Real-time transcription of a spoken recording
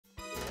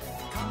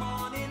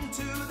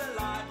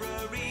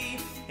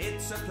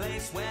It's a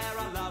place where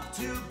I love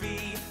to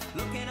be.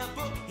 Look in a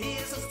book,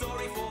 here's a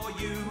story for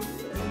you.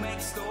 Who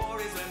makes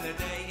stories when the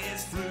day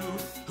is through?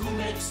 Who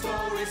makes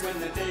stories when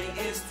the day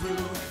is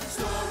through?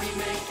 Story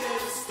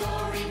makers,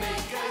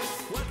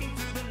 working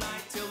through the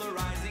night till the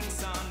rising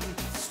sun.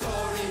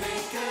 Story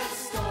makers,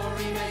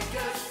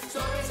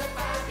 stories are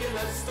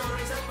fabulous,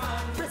 stories are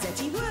fun.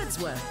 Rossetti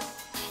Wordsworth.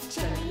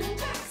 Jelly and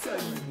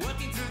Jackson.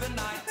 Working through the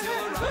night till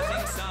the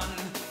rising sun.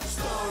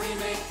 Story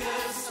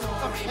makers,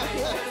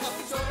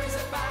 stories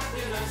are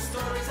fabulous,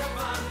 stories are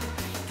fun.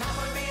 Come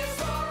and be a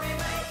story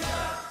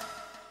maker.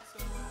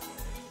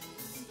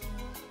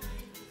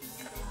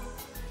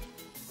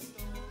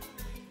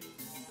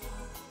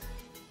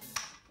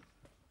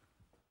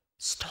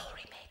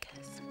 Story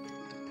makers.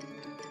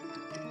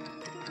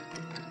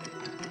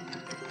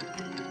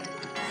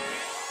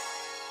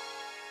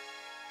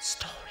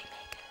 Story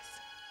makers.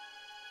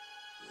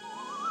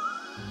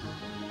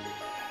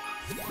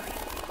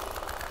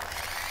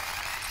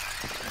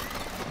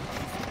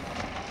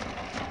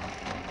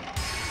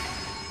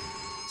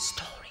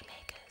 Story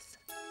makers.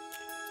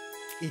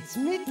 It's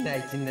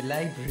midnight in the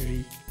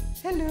library.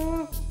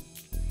 Hello.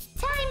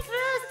 Time for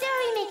all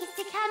story makers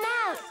to come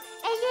out.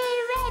 Are you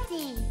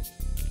ready?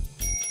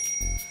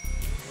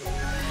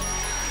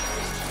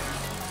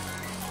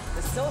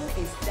 The sun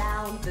is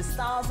down, the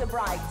stars are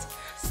bright.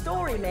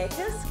 Story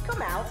makers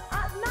come out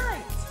at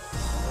night.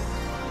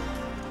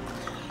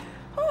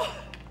 Oh,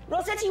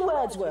 Rossetti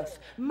Wordsworth,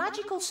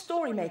 magical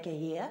story maker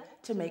here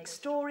to make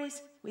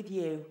stories with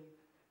you.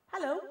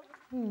 Hello.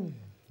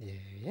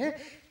 Yeah.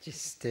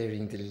 Just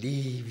stirring the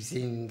leaves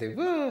in the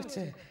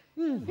water.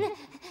 Oh,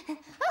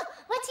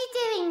 what are you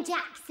doing,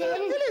 Jackson?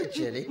 Hello,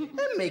 Jelly.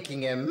 I'm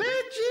making a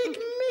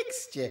magic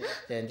mixture.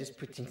 I'm just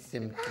putting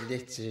some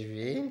glitter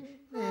in.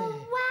 Oh,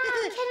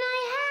 wow, can I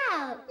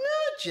help? No,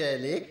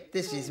 Jelly.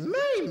 This is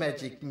my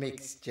magic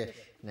mixture.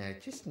 Now, I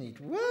just need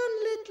one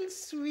little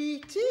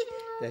sweetie.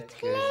 That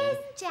goes Please,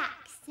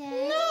 Jackson.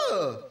 in.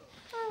 No!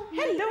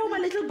 Hello, my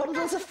little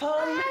bundles of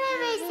fun.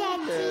 Hello,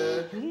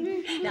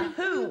 Rossetti. Now,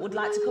 who would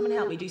like to come and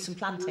help me do some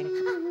planting?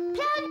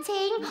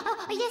 Planting?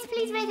 Oh, yes,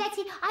 please,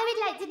 Rossetti. I would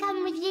like to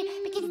come with you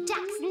because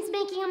Jackson's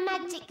making a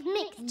magic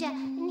mixture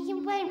and he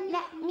won't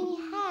let me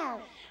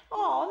help.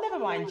 Oh, never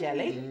mind,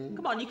 Jelly.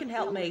 Come on, you can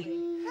help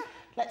me.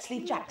 Let's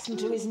leave Jackson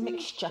to his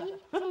mixture.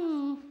 What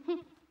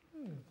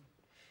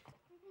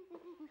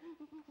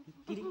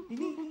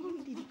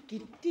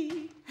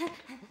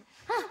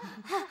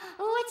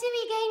are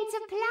we going to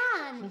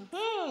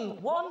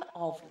plant? One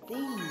of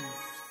these.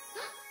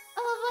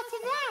 Oh, what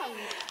are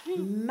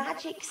they?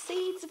 Magic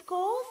seeds, of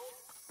course.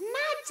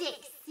 Magic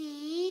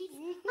seeds?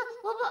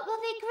 Well, what will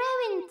they grow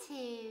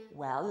into?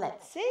 Well,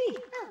 let's see.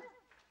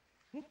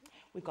 Oh.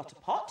 We've got a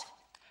pot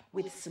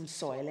with some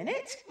soil in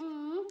it.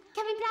 Can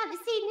we plant the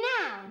seed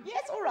now?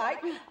 Yes, all right.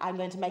 I'm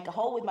going to make a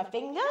hole with my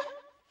finger.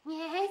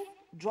 Yes.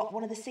 Drop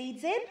one of the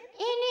seeds in.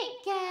 In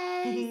it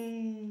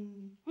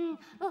goes.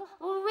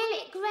 Will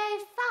it grow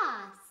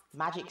fast?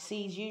 Magic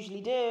seeds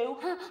usually do.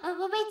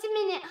 Well, wait a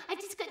minute. I've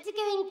just got to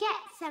go and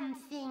get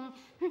something.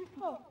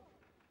 Oh.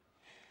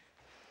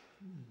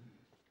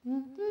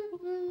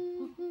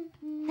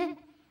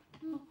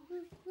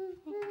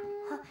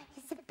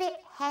 It's a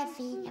bit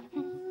heavy.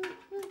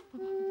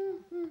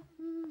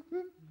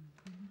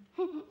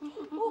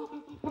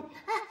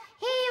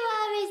 Here you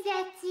are,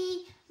 Rossetti.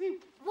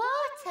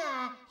 Water.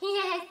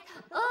 Yes,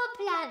 all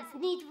plants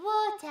need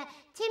water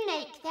to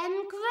make them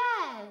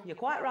grow. You're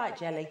quite right,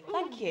 Jelly.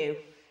 Thank you.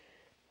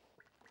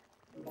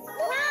 Wow,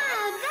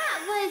 that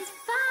was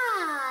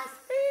fast.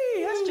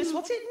 Hey, that's just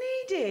what it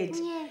needed.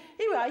 Yeah.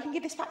 Here we are. You can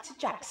give this back to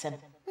Jackson.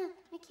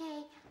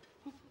 Okay.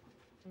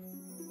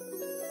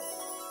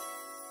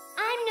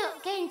 I'm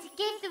not going to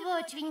give the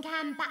watering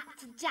can back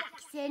to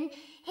Jackson.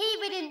 He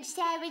wouldn't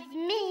share with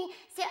me,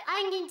 so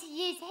I'm going to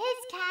use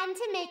his can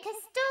to make a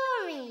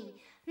story.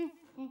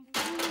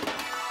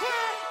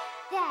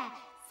 There,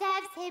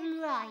 serves him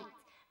right.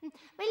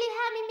 Will you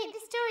help me make the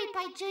story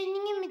by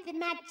joining in with the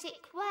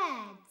magic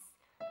words?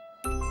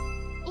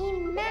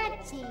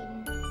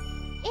 Imagine,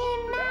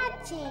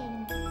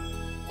 imagine,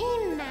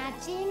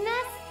 imagine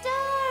a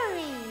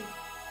story.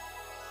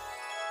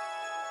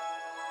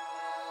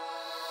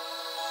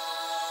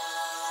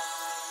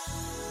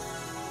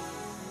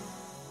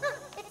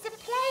 It's a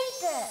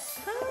playbook.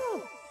 Oh,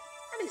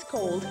 and it's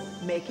called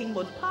Making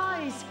Mud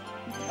Pies.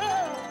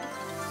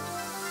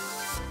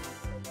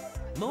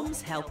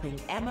 Mum's helping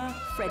Emma,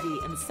 Freddie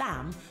and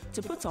Sam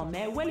to put on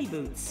their welly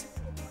boots.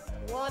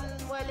 One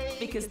welly.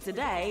 Because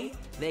today,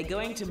 they're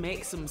going to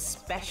make some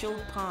special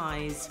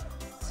pies.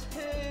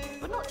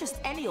 But not just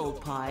any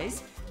old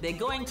pies, they're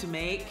going to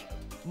make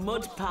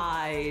mud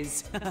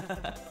pies.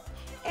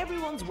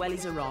 Everyone's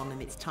wellies are on and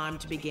it's time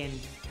to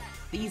begin.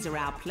 These are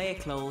our play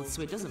clothes,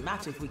 so it doesn't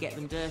matter if we get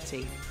them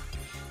dirty.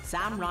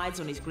 Sam rides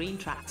on his green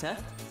tractor,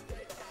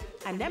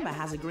 and Emma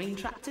has a green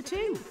tractor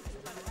too.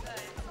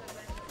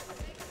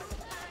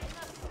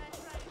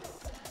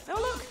 Oh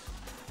look,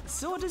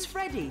 so does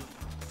Freddie.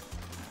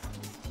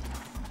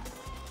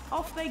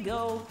 Off they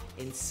go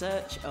in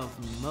search of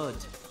mud.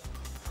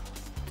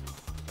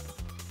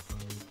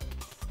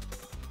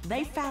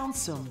 they found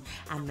some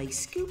and they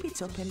scoop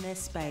it up in their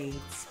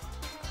spades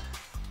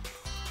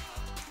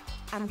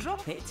and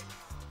drop it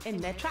in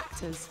their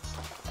tractors.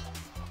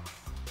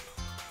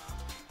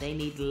 They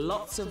need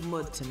lots of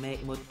mud to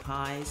make mud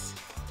pies.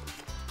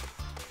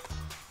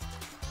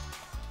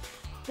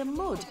 The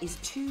mud is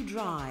too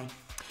dry,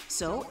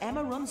 so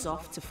Emma runs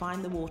off to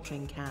find the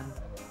watering can.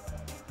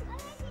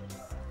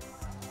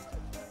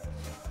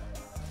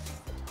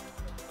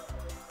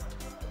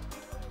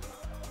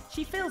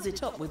 She fills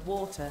it up with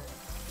water.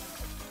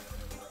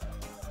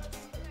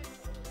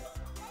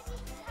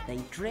 They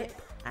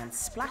drip and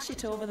splash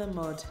it over the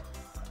mud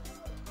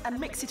and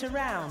mix it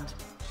around.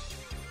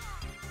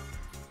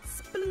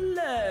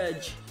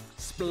 Splurge,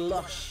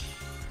 splosh.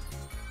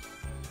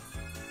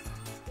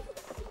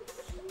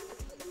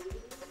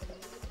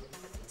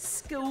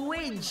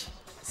 Squidge,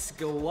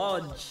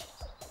 squodge.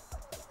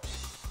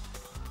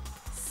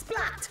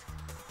 Splat.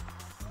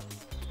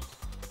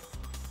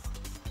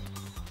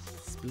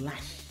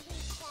 Splash.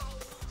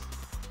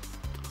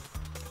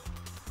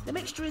 The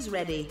mixture is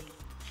ready.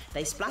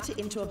 They splat it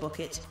into a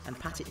bucket and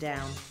pat it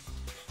down.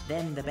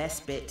 Then the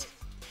best bit.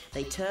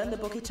 They turn the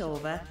bucket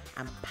over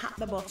and pat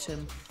the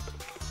bottom.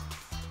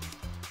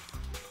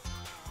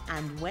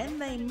 And when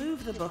they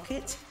move the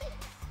bucket,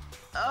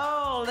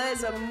 oh,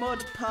 there's a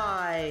mud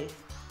pie.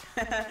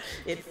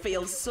 It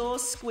feels so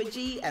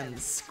squidgy and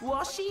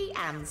squashy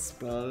and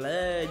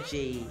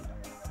splurgy.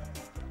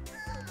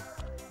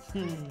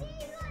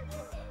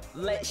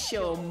 Let's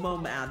show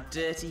Mum our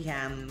dirty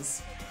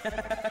hands.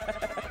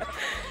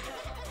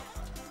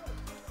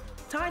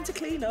 Time to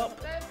clean up.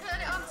 Don't put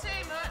it on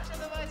too much,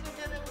 otherwise we're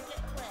gonna get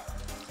wet.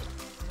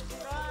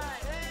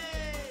 Right,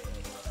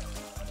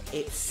 hey!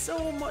 It's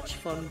so much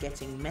fun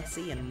getting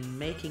messy and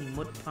making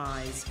mud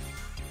pies.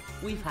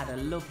 We've had a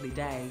lovely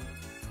day.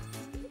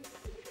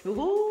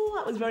 Oh,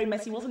 that was very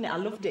messy, wasn't it? I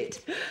loved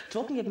it.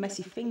 Talking of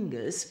messy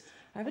fingers,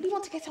 I really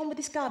want to get on with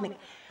this gardening.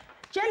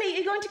 Jelly, are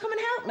you going to come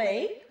and help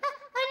me?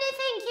 Oh, no,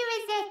 thank you,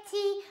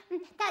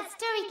 Rossetti. That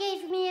story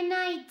gave me an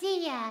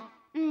idea.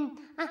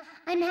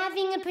 I'm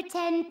having a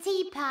pretend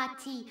tea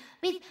party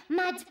with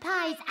mud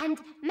pies and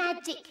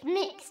magic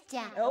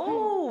mixture.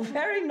 Oh,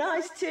 very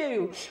nice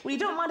too. Well, you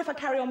don't mind if I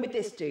carry on with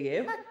this, do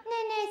you? No,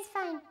 it's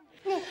fine.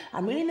 No.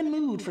 I'm really in the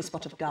mood for a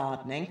spot of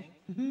gardening.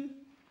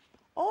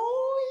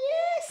 Oh,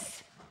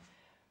 yes.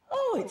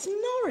 Oh, it's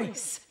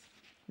Norris.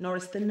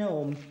 Norris the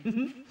gnome.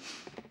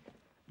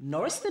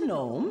 Norris the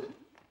gnome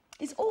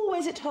is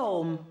always at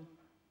home,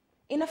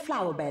 in a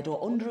flower bed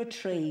or under a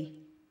tree.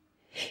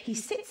 He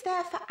sits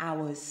there for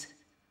hours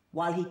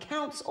while he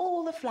counts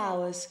all the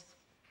flowers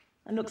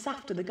and looks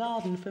after the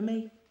garden for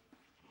me.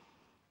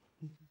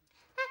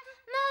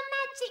 More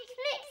magic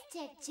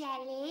mixture,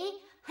 Jelly.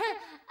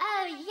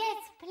 Oh, yes,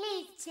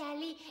 please,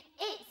 Jelly.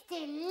 It's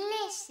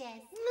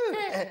delicious.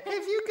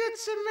 Have you got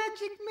some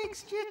magic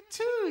mixture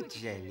too,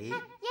 Jelly?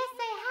 Yes,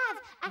 I have.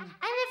 And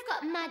I've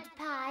got mud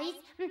pies.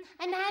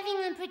 I'm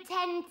having a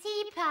pretend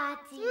tea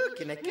party. Oh,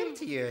 can I come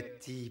to your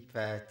tea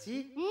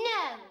party?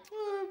 No.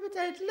 Oh, but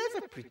I'd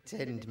love a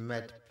pretend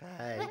mud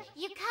pie. Well,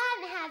 you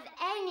can't have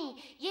any.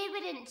 You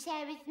wouldn't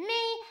share with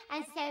me,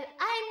 and so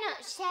I'm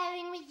not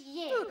sharing with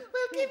you. Oh,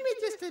 well, give me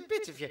just a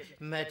bit of your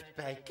mud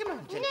pie. Come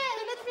on, Jelly. No,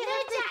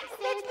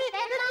 Jackson, they're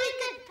my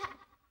mud pies.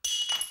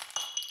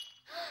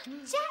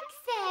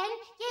 Jackson,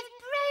 you've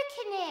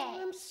broken it.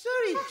 I'm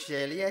sorry,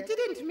 Jelly. I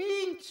didn't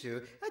mean to.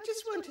 I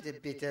just wanted a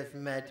bit of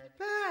mud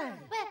pie.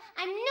 Well,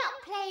 I'm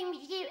not playing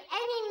with you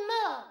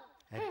anymore.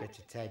 I'd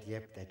better tidy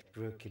up that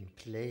broken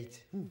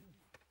plate.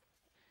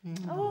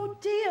 Oh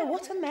dear,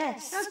 what a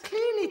mess. I'll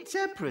clean it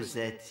up,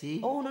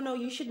 Rossetti. Oh, no,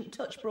 you shouldn't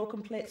touch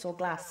broken plates or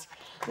glass.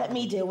 Let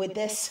me deal with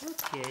this.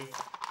 Okay.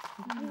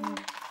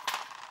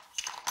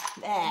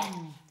 There.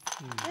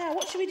 Now,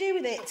 what should we do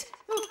with it?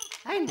 Oh,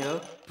 I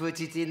know.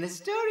 Put it in the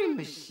story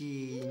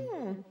machine.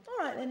 All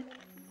right, then.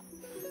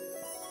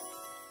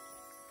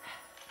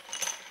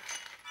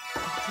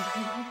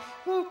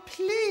 Oh,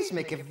 please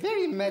make a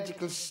very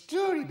magical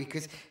story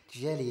because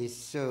Jelly is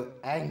so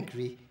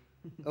angry.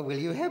 Oh, will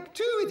you help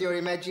too with your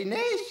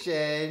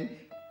imagination?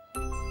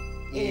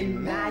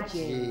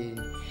 Imagine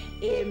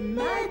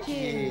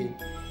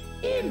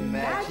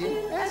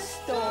a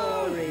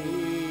story.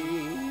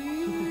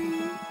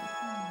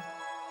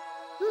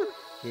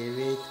 Here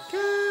it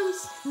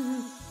comes.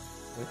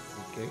 What's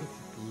it going to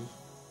be?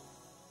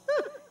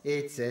 Oh,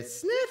 it's a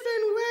Sniff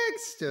and Wag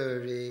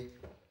story.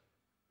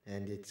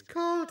 And it's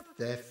called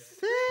The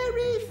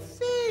Fairy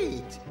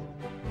Fate.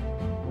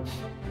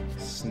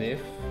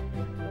 Sniff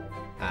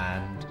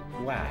and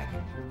Wag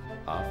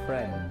are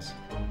friends.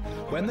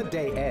 When the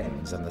day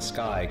ends and the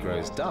sky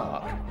grows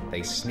dark,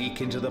 they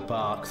sneak into the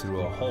park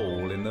through a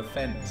hole in the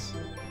fence.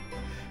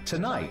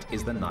 Tonight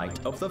is the night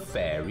of the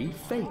Fairy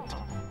Fate.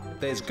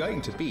 There's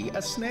going to be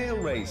a snail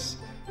race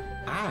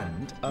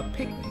and a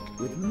picnic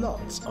with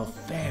lots of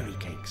fairy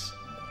cakes.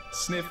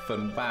 Sniff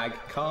and Wag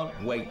can't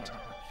wait.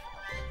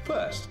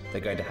 First,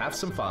 they're going to have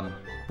some fun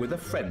with a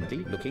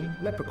friendly-looking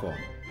leprechaun.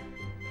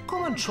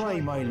 Come and try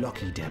my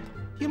lucky dip.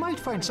 You might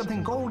find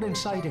something gold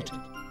inside it.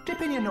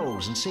 Dip in your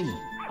nose and see.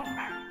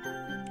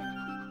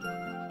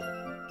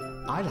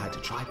 I'd like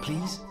to try,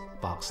 please,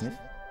 barks Sniff.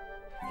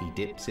 He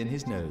dips in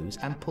his nose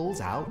and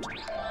pulls out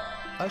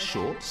a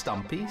short,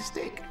 stumpy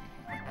stick.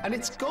 And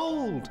it's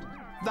gold!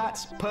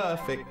 That's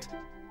perfect!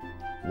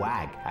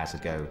 Wag has a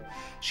go.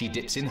 She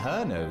dips in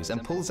her nose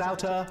and pulls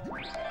out a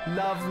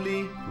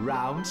lovely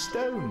round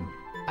stone.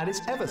 And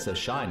it's ever so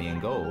shiny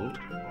and gold.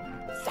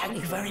 Thank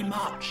you very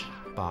much.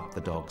 Bark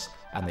the dogs,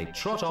 and they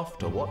trot off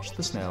to watch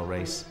the snail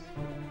race.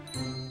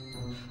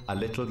 A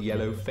little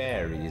yellow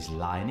fairy is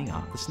lining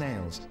up the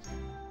snails.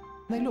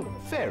 They look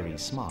very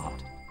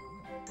smart.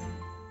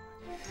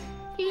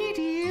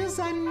 Ladies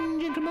and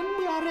gentlemen,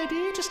 we are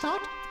ready to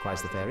start,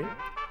 cries the fairy.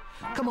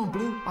 Come on,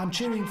 Blue, I'm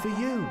cheering for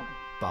you,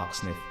 barks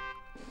Sniff.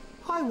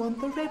 I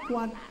want the red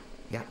one,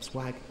 yaps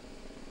Wag.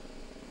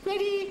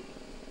 Ready,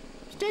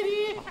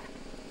 steady,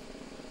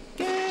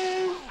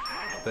 go!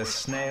 The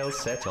snails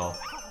set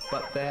off,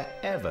 but they're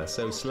ever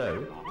so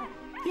slow.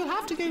 You'll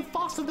have to go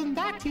faster than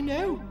that, you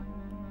know,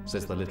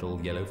 says the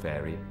little yellow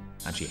fairy,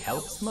 and she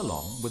helps them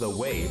along with a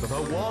wave of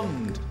her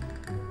wand.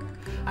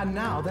 And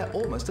now they're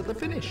almost at the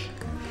finish.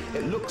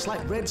 It looks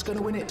like Red's going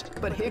to win it,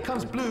 but here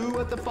comes Blue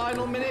at the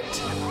final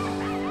minute.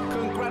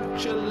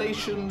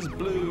 Congratulations,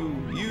 Blue,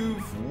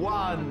 you've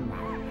won.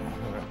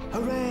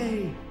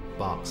 Hooray,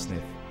 barks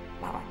Sniff.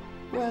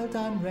 Well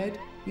done, Red,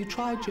 you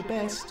tried your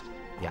best,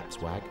 yaps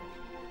Wag.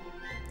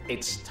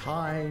 It's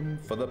time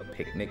for the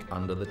picnic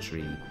under the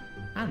tree,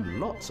 and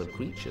lots of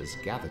creatures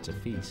gather to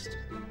feast.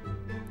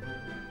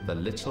 The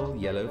little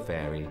yellow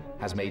fairy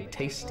has made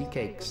tasty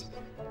cakes,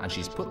 and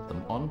she's put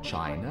them on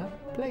china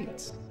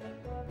plates.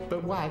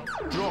 But Wag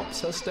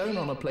drops her stone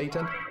on a plate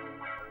and...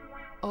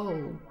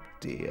 oh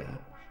dear,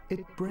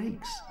 it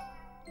breaks.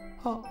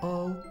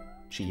 Uh-oh,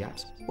 she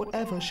yaps.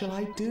 Whatever shall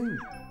I do?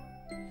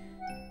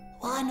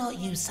 Why not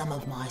use some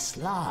of my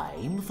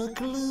slime for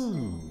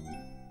glue?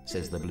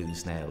 Says the blue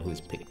snail who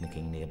is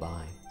picnicking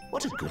nearby.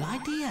 What a good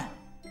idea.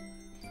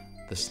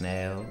 The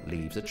snail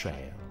leaves a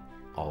trail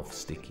of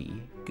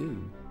sticky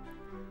goo,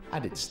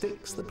 and it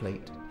sticks the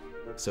plate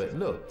so it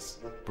looks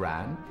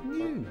brand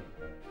new.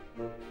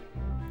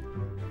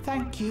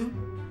 Thank you,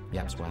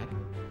 yaps Wag.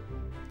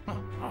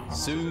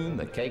 Soon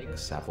the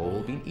cakes have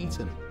all been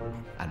eaten,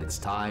 and it's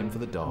time for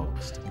the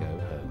dogs to go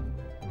home.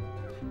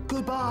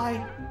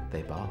 Goodbye,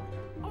 they bark,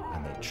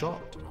 and they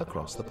trot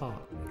across the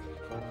park.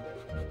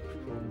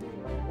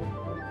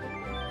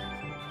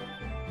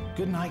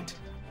 Good night.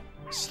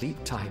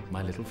 Sleep tight,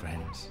 my little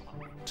friends.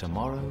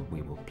 Tomorrow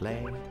we will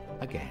play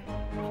again.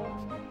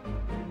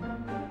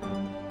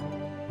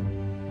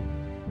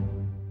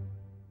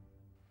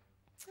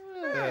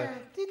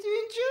 Did you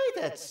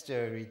enjoy that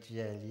story,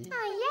 Jelly?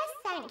 Oh, yes,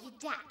 thank you,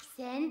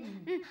 Jackson.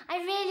 I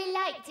really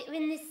liked it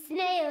when the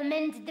snail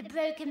mended the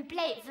broken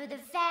plate for the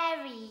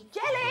fairy.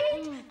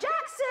 Jelly!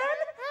 Jackson!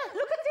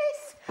 Look at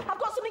this! I've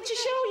got something to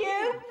show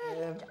you.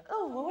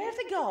 Oh, well, where have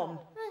they gone?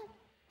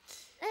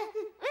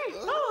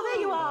 Oh,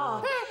 there you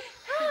are.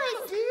 Oh,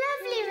 it's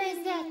lovely,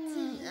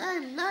 Rossetti. I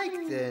like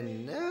the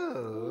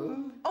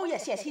gnome. Oh,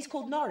 yes, he's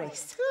called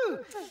Norris. Oh,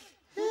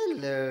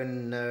 hello,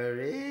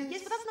 Norris.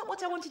 Yes, but that's not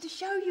what I wanted to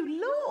show you.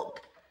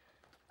 Look.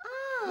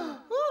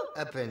 Oh,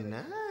 a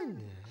banana.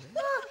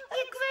 Oh,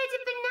 you grew a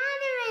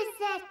banana,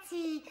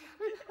 Rossetti.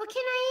 Well,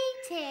 can I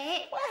eat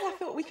it? Well, I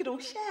thought we could all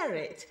share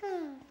it.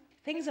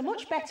 Things are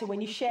much better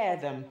when you share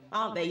them,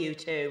 aren't they, you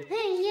two?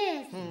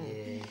 Yes.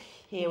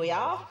 Here we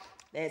are.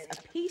 There's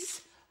a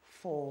piece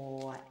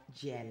for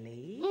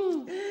Jelly,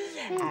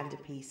 and a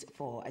piece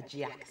for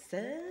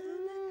Jackson,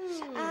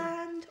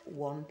 and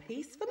one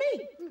piece for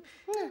me.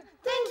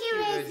 Thank you,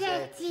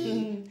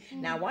 Rossetti.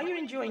 Now, while you're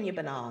enjoying your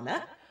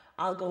banana,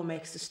 I'll go and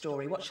make us a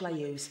story. What shall I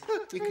use?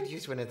 We could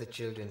use one of the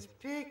children's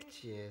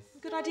pictures.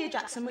 Good idea,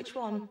 Jackson. Which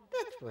one?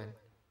 That one.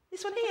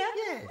 This one here?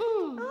 Yes.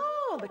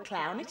 Oh, the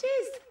clown it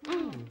is.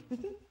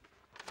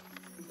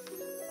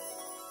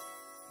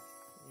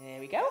 There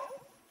we go.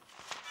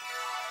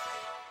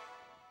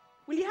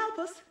 Will you help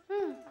us?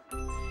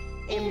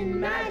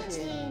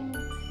 Imagine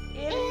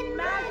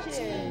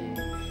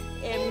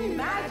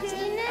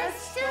a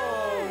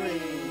story.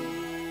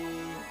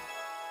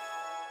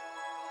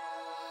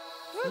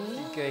 What's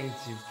it going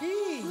to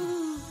be?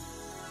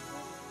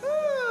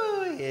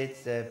 Oh,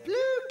 it's a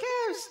Blue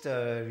Cow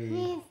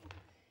story.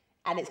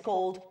 And it's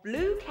called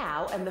Blue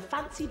Cow and the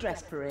Fancy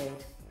Dress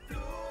Parade.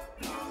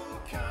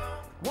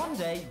 One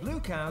day, Blue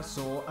Cow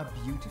saw a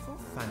beautiful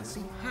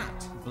fancy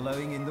hat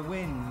blowing in the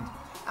wind.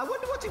 I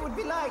wonder what it would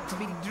be like to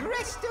be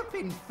dressed up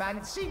in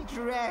fancy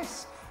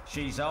dress.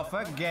 She's off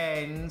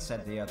again,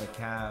 said the other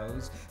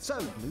cows.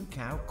 So Blue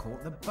Cow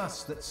caught the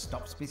bus that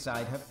stops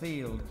beside her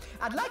field.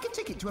 I'd like a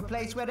ticket to a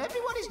place where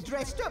everyone is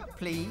dressed up,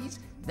 please.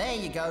 There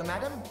you go,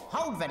 madam.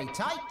 Hold very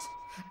tight.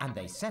 And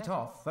they set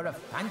off for a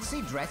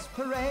fancy dress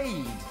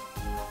parade.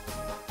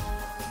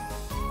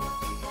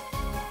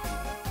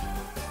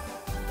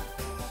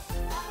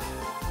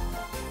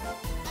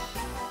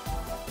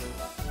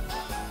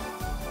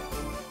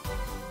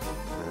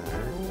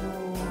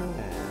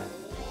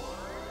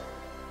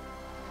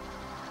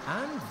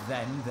 And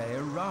then they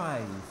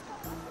arrived.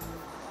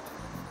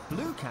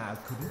 Blue Cow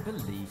couldn't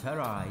believe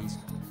her eyes.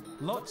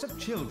 Lots of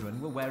children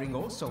were wearing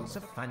all sorts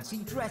of fancy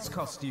dress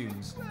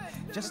costumes.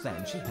 Just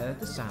then she heard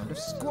the sound of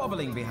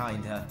squabbling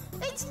behind her.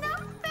 It's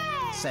not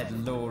fair!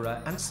 Said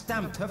Laura and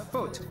stamped her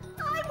foot.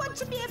 I want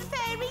to be a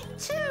fairy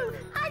too!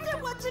 I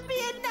don't want to be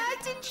a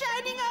knight in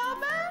shining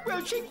armour!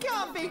 Well, she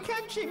can't be,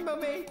 can she,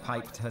 Mummy?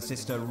 Piped her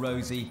sister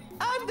Rosie.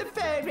 I'm the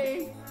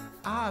fairy!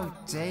 Oh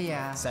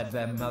dear, said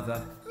their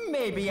mother.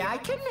 Maybe I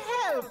can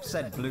help,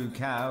 said Blue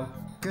Cow.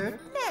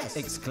 Goodness!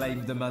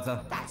 Exclaimed the mother.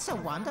 That's a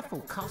wonderful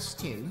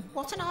costume.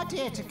 What an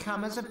idea to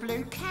come as a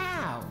blue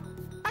cow.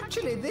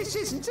 Actually, this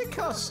isn't a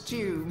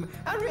costume.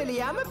 I really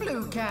am a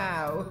blue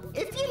cow.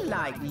 If you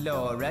like,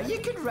 Laura, you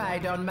could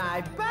ride on my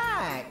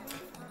back.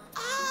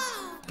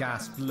 Oh,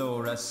 Gasped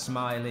Laura,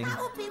 smiling. that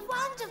would be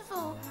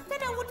wonderful! Then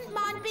I wouldn't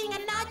mind being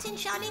a knight in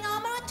shining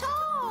armour at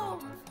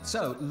all!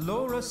 So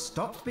Laura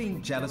stopped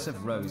being jealous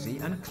of Rosie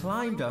and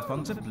climbed up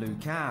onto Blue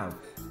Cow.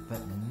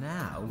 But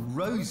now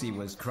Rosie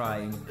was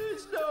crying.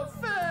 It's not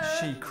fair!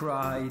 She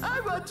cried. I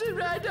want to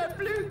ride on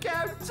Blue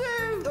Cow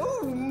too!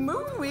 Oh,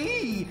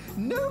 moo-wee!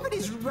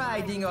 Nobody's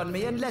riding on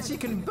me unless you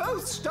can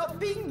both stop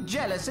being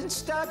jealous and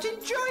start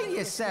enjoying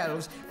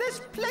yourselves. There's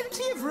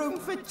plenty of room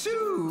for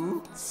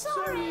two.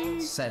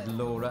 Sorry! Said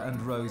Laura and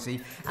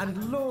Rosie,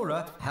 and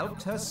Laura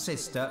helped her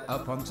sister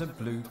up onto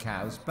Blue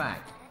Cow's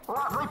back.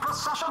 Let the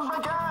procession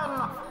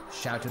begin!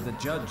 Shouted the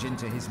judge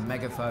into his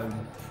megaphone.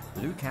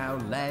 Blue Cow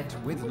led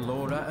with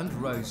Laura and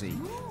Rosie.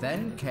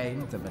 Then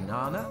came the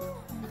banana,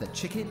 the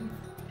chicken,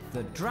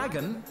 the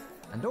dragon,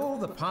 and all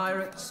the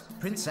pirates,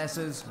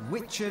 princesses,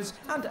 witches,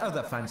 and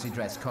other fancy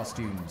dress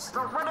costumes. The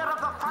winner of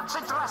the fancy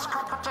dress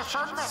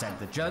competition Said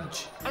the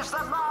judge. is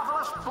the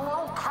marvellous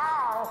Blue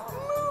Cow.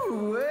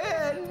 Moo,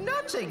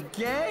 not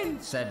again,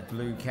 said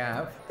Blue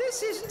Cow.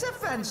 This isn't a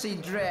fancy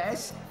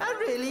dress. I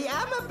really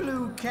am a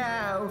blue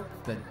cow.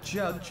 The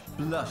judge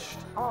blushed.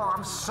 Oh,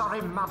 I'm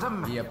sorry,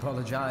 madam. He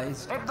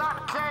apologized. In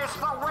that case,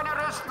 the winner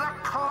is the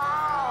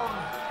clown.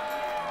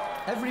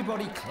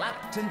 Everybody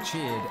clapped and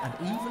cheered, and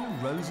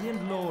even Rosie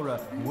and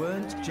Laura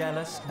weren't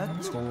jealous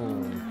at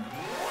all.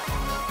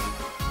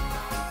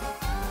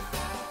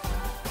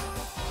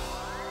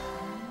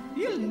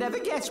 You'll never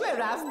guess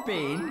where I've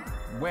been.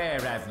 Where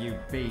have you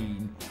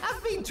been?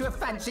 I've been to a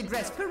fancy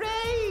dress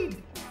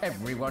parade.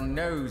 Everyone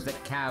knows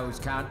that cows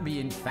can't be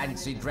in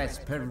fancy dress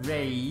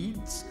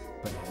parades,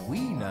 but we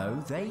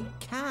know they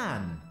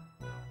can,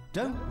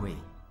 don't we?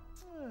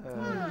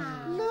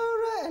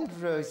 Laura and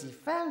Rosie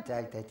found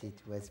out that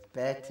it was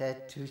better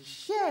to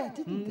share,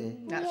 didn't they?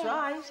 That's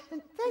right.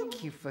 And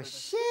thank you for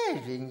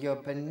sharing your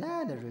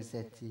banana,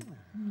 Rossetti.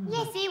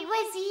 Yes, it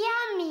was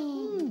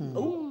yummy.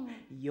 Oh,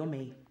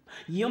 yummy.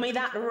 Yummy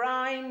that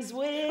rhymes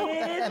with...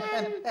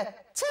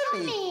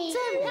 Tummy!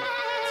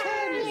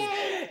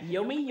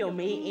 Yummy,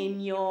 yummy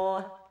in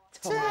your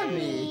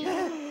Tummy!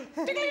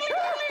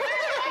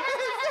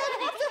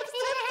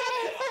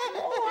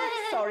 Oh,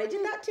 I'm sorry,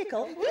 did that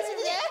tickle?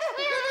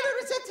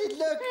 Rossetti,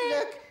 look!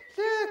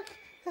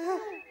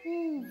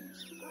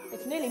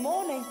 It's nearly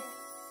morning.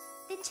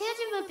 The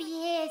children will be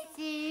here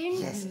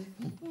soon. Yes.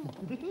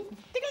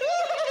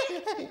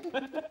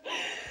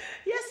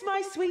 Yes,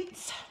 my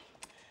sweets.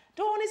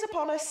 Dawn is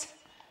upon us.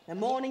 The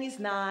morning is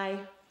nigh.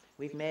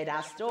 We've made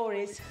our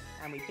stories,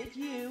 and we bid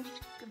you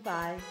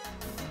goodbye.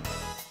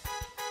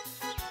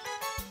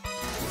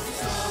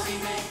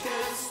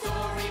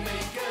 Story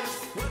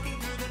makers, working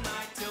through the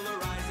night till the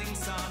rising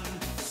sun.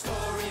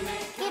 Story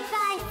makers.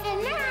 Goodbye for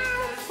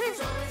now.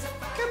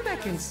 Come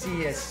back and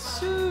see us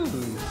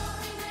soon.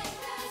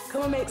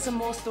 Come and make some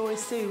more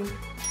stories soon.